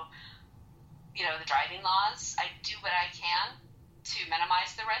follow, you know, the driving laws. I do what I can to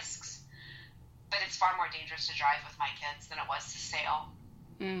minimize the risks, but it's far more dangerous to drive with my kids than it was to sail.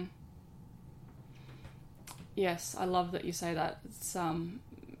 Yes, I love that you say that.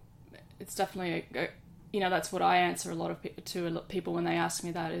 It's definitely you know, that's what I answer a lot of people when they ask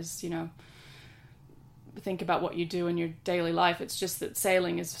me that is, you know, think about what you do in your daily life. It's just that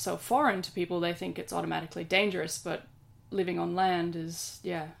sailing is so foreign to people, they think it's automatically dangerous, but living on land is,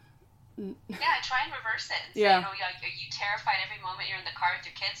 I try and reverse it. And say, you know, are you terrified every moment you're in the car with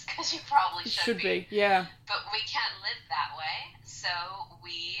your kids? Because you probably should be. But we can't live that way. So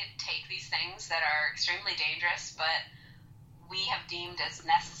we take these things that are extremely dangerous, but we have deemed as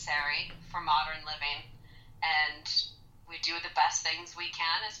necessary for modern living, and we do the best things we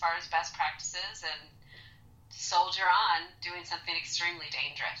can as far as best practices and soldier on doing something extremely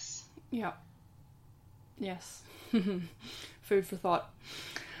dangerous. Yeah. Yes. Food for thought.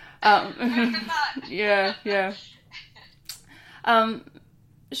 Food for thought. Yeah.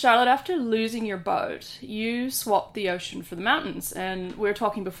 Charlotte, after losing your boat, you swapped the ocean for the mountains, and we were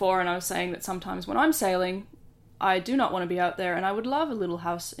talking before, and I was saying that sometimes when I'm sailing, I do not want to be out there, and I would love a little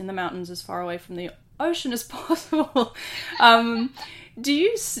house in the mountains as far away from the ocean as possible. Do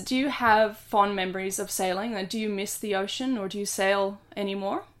you have fond memories of sailing? And do you miss the ocean, or do you sail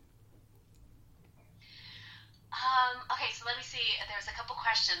anymore? Okay, so let me see. There's a couple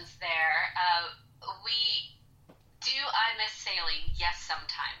questions there. I miss sailing? Yes,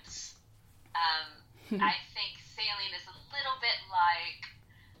 sometimes. I think sailing is a little bit like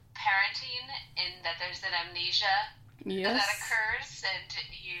parenting in that there's an amnesia that occurs, and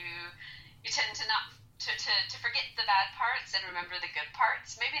you tend to not to forget the bad parts and remember the good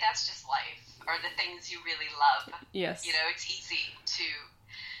parts. Maybe that's just life, or the things you really love. Yes. You know, it's easy to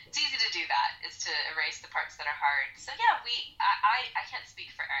do that, is to erase the parts that are hard. So yeah, I can't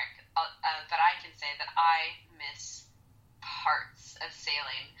speak for Eric, but I can say that I miss parts of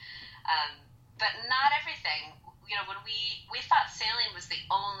sailing, but not everything. You know, when we thought sailing was the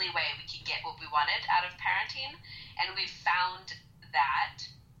only way we could get what we wanted out of parenting, and we found that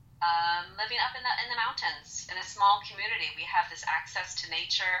living up in the mountains in a small community, we have this access to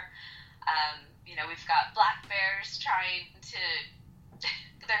nature. You know, we've got black bears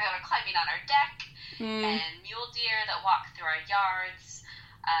they're climbing on our deck, and mule deer that walk through our yards.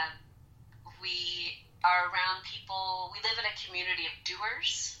 We are around people. We live in a community of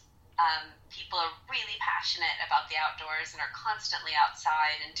doers. People are really passionate about the outdoors and are constantly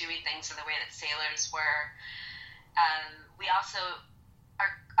outside and doing things in the way that sailors were. We also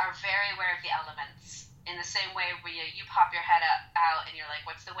are very aware of the elements in the same way where you pop your head out and you're like,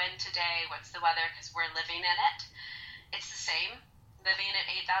 what's the wind today? What's the weather? Because we're living in it. It's the same, living at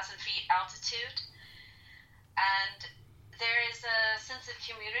 8,000 feet altitude. And there is a sense of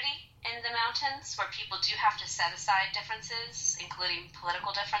community in the mountains where people do have to set aside differences, including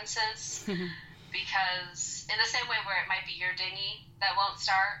political differences, because in the same way where it might be your dinghy that won't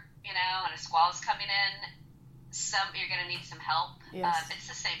start, you know, and a squall is coming in, you're going to need some help. Yes. It's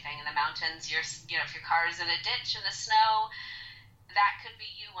the same thing in the mountains. If your car is in a ditch in the snow, that could be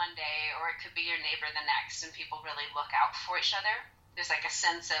you one day, or it could be your neighbor the next, and people really look out for each other. There's like a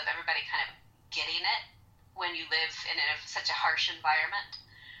sense of everybody kind of getting it when you live in such a harsh environment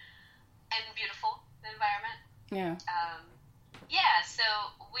and beautiful environment. Yeah. So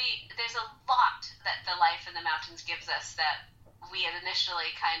there's a lot that the life in the mountains gives us that we had initially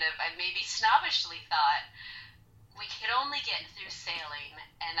kind of, I maybe snobbishly thought, we could only get through sailing,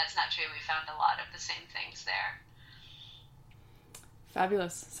 and that's not true. We found a lot of the same things there.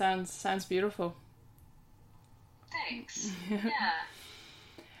 Fabulous. Sounds beautiful. Thanks. Yeah.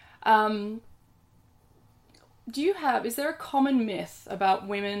 Is there a common myth about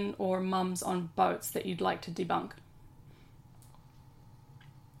women or mums on boats that you'd like to debunk?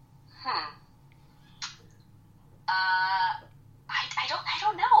 I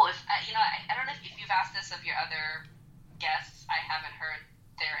don't know if I don't know if you've asked this of your other guests. I haven't heard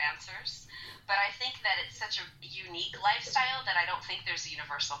their answers, but I think that it's such a unique lifestyle that I don't think there's a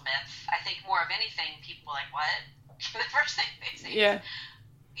universal myth. I think more of anything, people are like, what? The first thing they say is,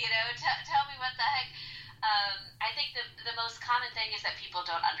 tell me what the heck. I think the most common thing is that people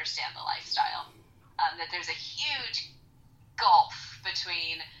don't understand the lifestyle. That there's a huge gulf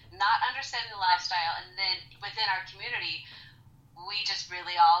between not understanding the lifestyle and then within our community, we just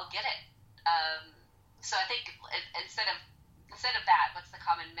really all get it. So I think instead of that, what's the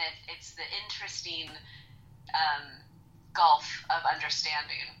common myth? It's the interesting gulf of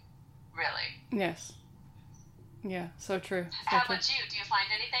understanding, really. Yes. Yeah, so true. How about you? Do you find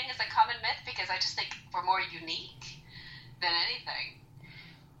anything as a common myth? Because I just think we're more unique than anything.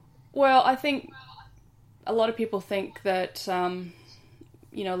 Well, I think a lot of people think that,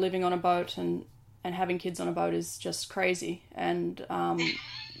 living on a boat and having kids on a boat is just crazy. And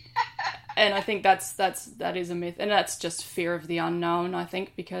and I think that is a myth. And that's just fear of the unknown, I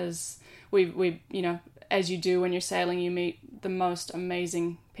think, because we as you do when you're sailing, you meet the most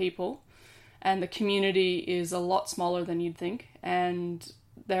amazing people. And the community is a lot smaller than you'd think. And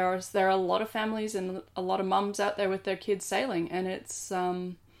there are a lot of families and a lot of mums out there with their kids sailing. And it's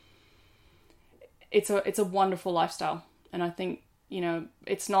a wonderful lifestyle. And I think,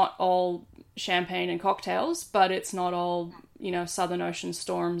 it's not all champagne and cocktails, but it's not all, Southern Ocean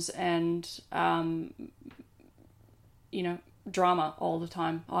storms and, drama all the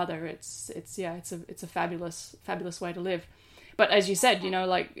time either. It's a fabulous way to live. But as you said,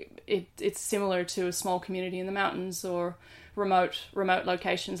 it's similar to a small community in the mountains or remote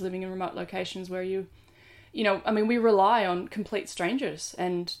locations, living in remote locations where we rely on complete strangers.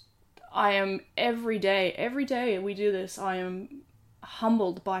 And I am every day we do this, I am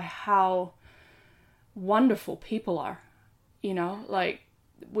humbled by how wonderful people are.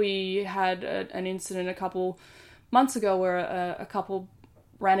 We had an incident a couple months ago where a couple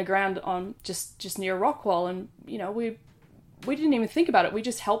ran aground on just near a rock wall, and we didn't even think about it. We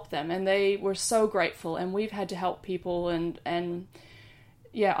just helped them, and they were so grateful. And we've had to help people, and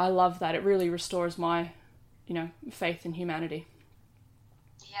yeah, I love that. It really restores my, faith in humanity.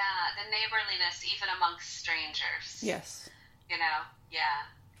 Yeah, the neighborliness even amongst strangers. Yes.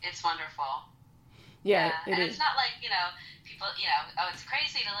 It's wonderful. Yeah, and it's not like, people, it's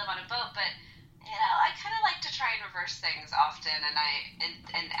crazy to live on a boat, but I kind of like to try and reverse things often,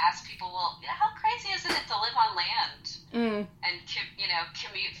 and ask people, well, how crazy is it to live on land and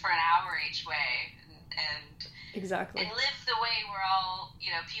commute for an hour each way and exactly, and live the way we're all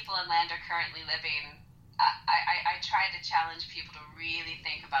people on land are currently living. I try to challenge people to really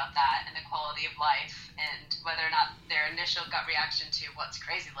think about that and the quality of life, and whether or not their initial gut reaction to what's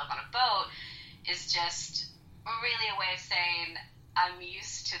crazy to live on a boat is just really a way of saying I'm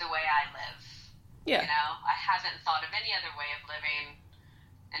used to the way I live. Yeah. I haven't thought of any other way of living,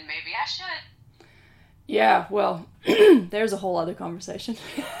 and maybe I should. Yeah, well, there's a whole other conversation.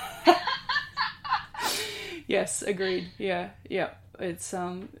 Yes, agreed. Yeah. It's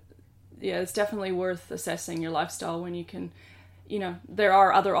definitely worth assessing your lifestyle when you can, there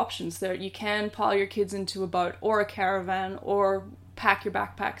are other options there. You can pile your kids into a boat or a caravan or pack your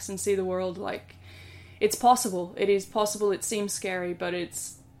backpacks and see the world. It's possible. It is possible. It seems scary, but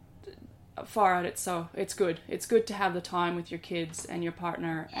it's far out. It's good. It's good to have the time with your kids and your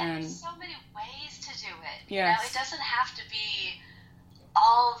partner. Yeah, and there's so many ways to do it. Yes. It doesn't have to be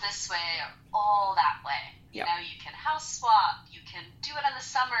all this way or all that way. Yep. You can house swap. You can do it in the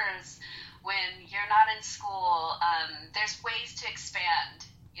summers when you're not in school. There's ways to expand,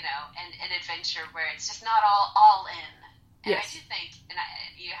 and adventure where it's just not all in. And yes. I do think, and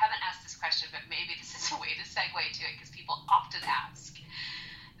you haven't asked this question, but maybe this is a way to segue to it, because people often ask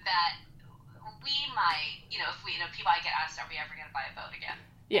that we might, people I get asked, are we ever going to buy a boat again?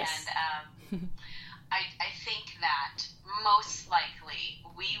 Yes. And I think that most likely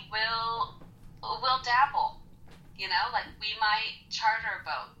we will dabble, we might charter a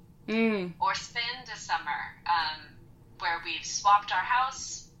boat or spend a summer where we've swapped our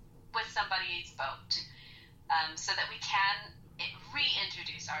house with somebody's boat, so that we can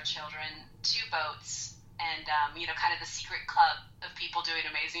reintroduce our children to boats and kind of the secret club of people doing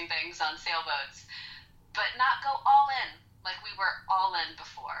amazing things on sailboats, but not go all in like we were all in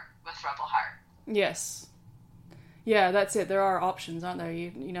before with Rebel Heart. Yes. Yeah, that's it. There are options, aren't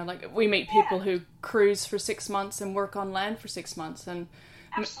there? Like we meet people who cruise for 6 months and work on land for 6 months, and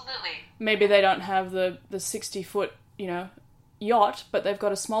absolutely, maybe they don't have the 60-foot, yacht, but they've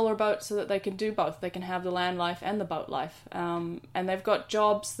got a smaller boat so that they can do both. They can have the land life and the boat life, and they've got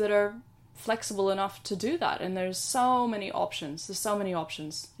jobs that are flexible enough to do that. And there's so many options.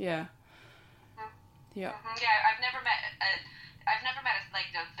 Yeah. Yeah. Mm-hmm. Yeah, I've never met like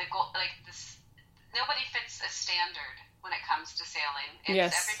the goal, like this. Nobody fits a standard when it comes to sailing.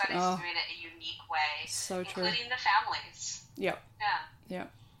 Everybody's doing it a unique way, so true, including the families. Yep. Yeah. Yeah.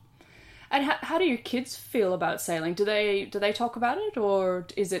 And how do your kids feel about sailing? Do they talk about it, or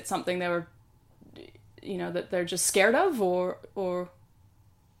is it something they were, that they're just scared of, or?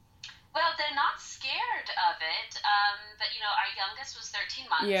 Well, they're not scared of it, but our youngest was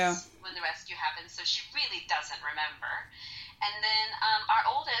 13 months when the rescue happened, so she really doesn't remember. And then our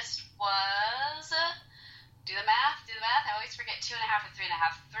oldest was, do the math, I always forget 2.5 or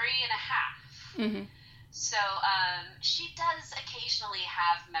 3.5, 3.5. Mm-hmm. So she does occasionally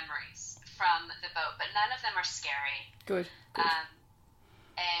have memories from the boat, but none of them are scary. Good.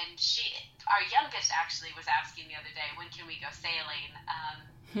 And our youngest actually was asking the other day, when can we go sailing?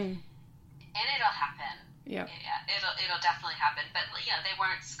 And it'll happen. Yeah, it'll definitely happen. But they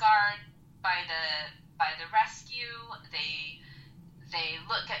weren't scarred by the rescue. They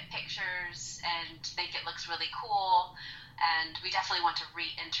look at pictures and think it looks really cool, and we definitely want to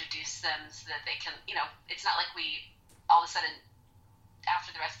reintroduce them so that they can. It's not like we all of a sudden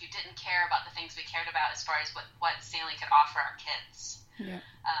after the rescue didn't care about the things we cared about as far as what sailing could offer our kids. Yeah.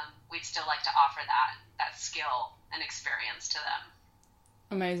 We'd still like to offer that skill and experience to them.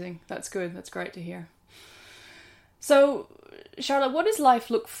 Amazing. That's good. That's great to hear. So, Charlotte, what does life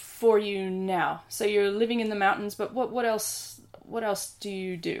look for you now? So you're living in the mountains, but what else do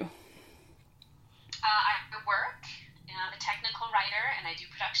you do? I work. I'm a technical writer, and I do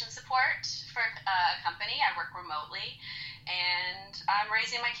production support for a company. I work remotely, and I'm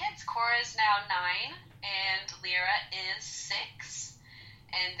raising my kids. Cora's now 9, and Lyra is 6.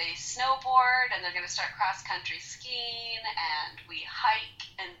 And they snowboard, and they're going to start cross-country skiing, and we hike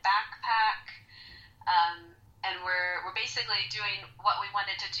and backpack, and we're basically doing what we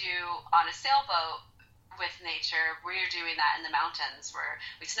wanted to do on a sailboat with nature. We're doing that in the mountains, where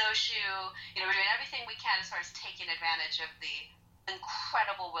we snowshoe. We're doing everything we can as far as taking advantage of the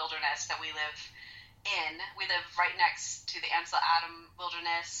incredible wilderness that we live in. We live right next to the Ansel Adams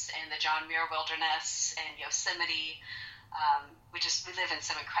Wilderness and the John Muir Wilderness and Yosemite. We live in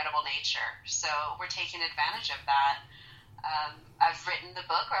some incredible nature, so we're taking advantage of that. I've written the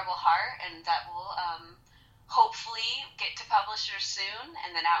book Rebel Heart, and that will hopefully get to publishers soon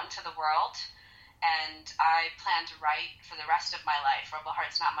and then out into the world. And I plan to write for the rest of my life. Rebel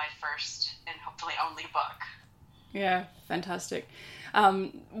Heart's not my first and hopefully only book. Yeah, fantastic.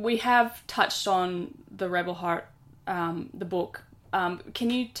 We have touched on the Rebel Heart, the book. Can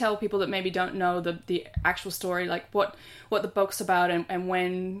you tell people that maybe don't know the actual story, like what the book's about and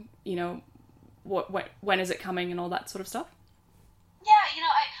when, when is it coming and all that sort of stuff? Yeah,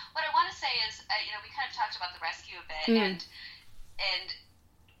 what I want to say is, we kind of talked about the rescue a bit, and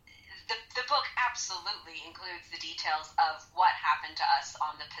the book absolutely includes the details of what happened to us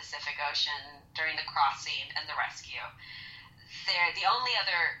on the Pacific Ocean during the crossing and the rescue. The only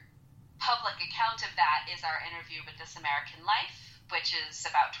other public account of that is our interview with This American Life, which is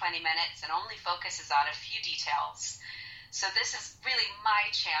about 20 minutes and only focuses on a few details. So this is really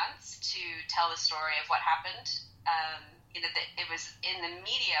my chance to tell the story of what happened. It was in the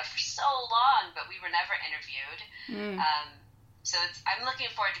media for so long, but we were never interviewed. So I'm looking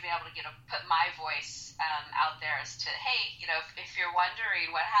forward to be able to put my voice out there as to, hey, if you're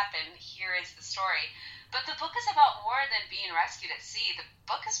wondering what happened, here is the story. But the book is about more than being rescued at sea. The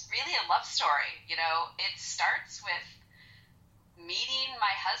book is really a love story. It starts with meeting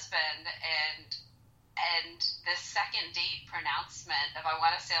my husband and the second date pronouncement of I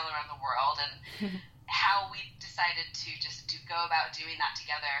want to sail around the world, and how we decided to just go about doing that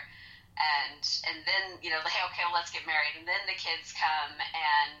together. And then, hey, okay, well, let's get married. And then the kids come,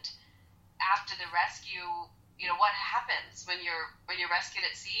 and after the rescue, what happens when you're rescued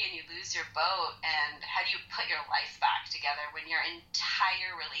at sea and you lose your boat, and how do you put your life back together when your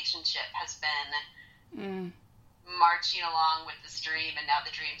entire relationship has been marching along with this dream, and now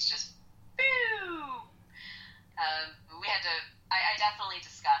the dream's just boo. I definitely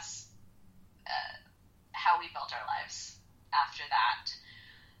discuss how we built our lives after that.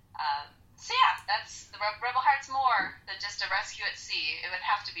 So yeah, that's the Rebel Heart's more than just a rescue at sea. It would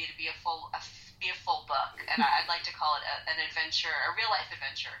have to be a full book, and I'd like to call it an adventure, a real life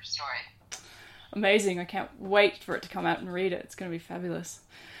adventure story. Amazing! I can't wait for it to come out and read it. It's going to be fabulous.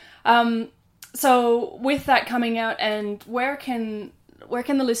 So with that coming out, and where can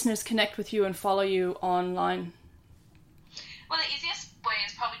the listeners connect with you and follow you online? Well, the easiest way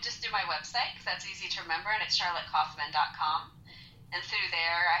is probably just through my website, because that's easy to remember, and it's charlottekaufman.com. And through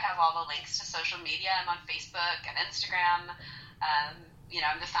there, I have all the links to social media. I'm on Facebook and Instagram.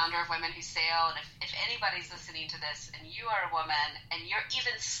 I'm the founder of Women Who Sail. And if anybody's listening to this and you are a woman and you're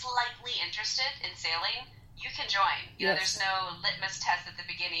even slightly interested in sailing, you can join. There's no litmus test at the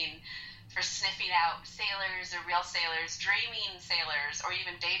beginning for sniffing out sailors or real sailors, dreaming sailors, or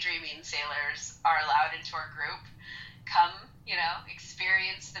even daydreaming sailors are allowed into our group. Come,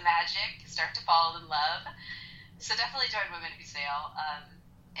 experience the magic, start to fall in love. So definitely join Women Who Sail.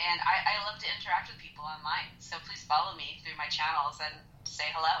 And I love to interact with people online. So please follow me through my channels and say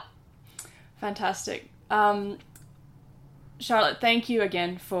hello. Fantastic. Charlotte, thank you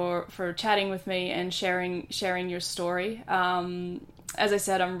again for chatting with me and sharing your story. As I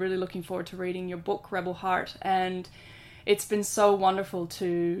said, I'm really looking forward to reading your book, Rebel Heart, and it's been so wonderful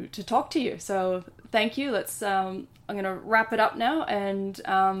to talk to you. So thank you. I'm going to wrap it up now and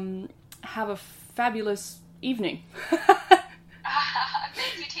have a fabulous evening.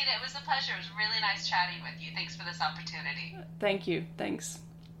 Thank you, Tina. It was a pleasure. It was really nice chatting with you. Thanks for this opportunity. Thank you. Thanks.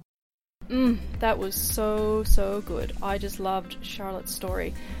 That was so good. I just loved Charlotte's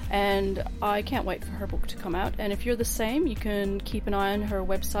story, and I can't wait for her book to come out. And if you're the same, you can keep an eye on her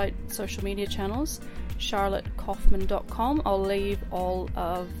website, social media channels, charlottekaufman.com. I'll leave all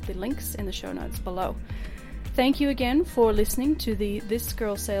of the links in the show notes below. Thank you again for listening to the This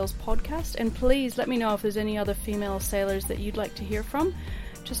Girl Sails podcast, and please let me know if there's any other female sailors that you'd like to hear from.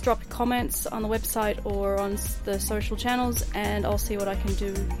 Just drop comments on the website or on the social channels, and I'll see what I can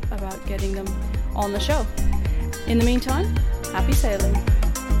do about getting them on the show. In the meantime, happy sailing.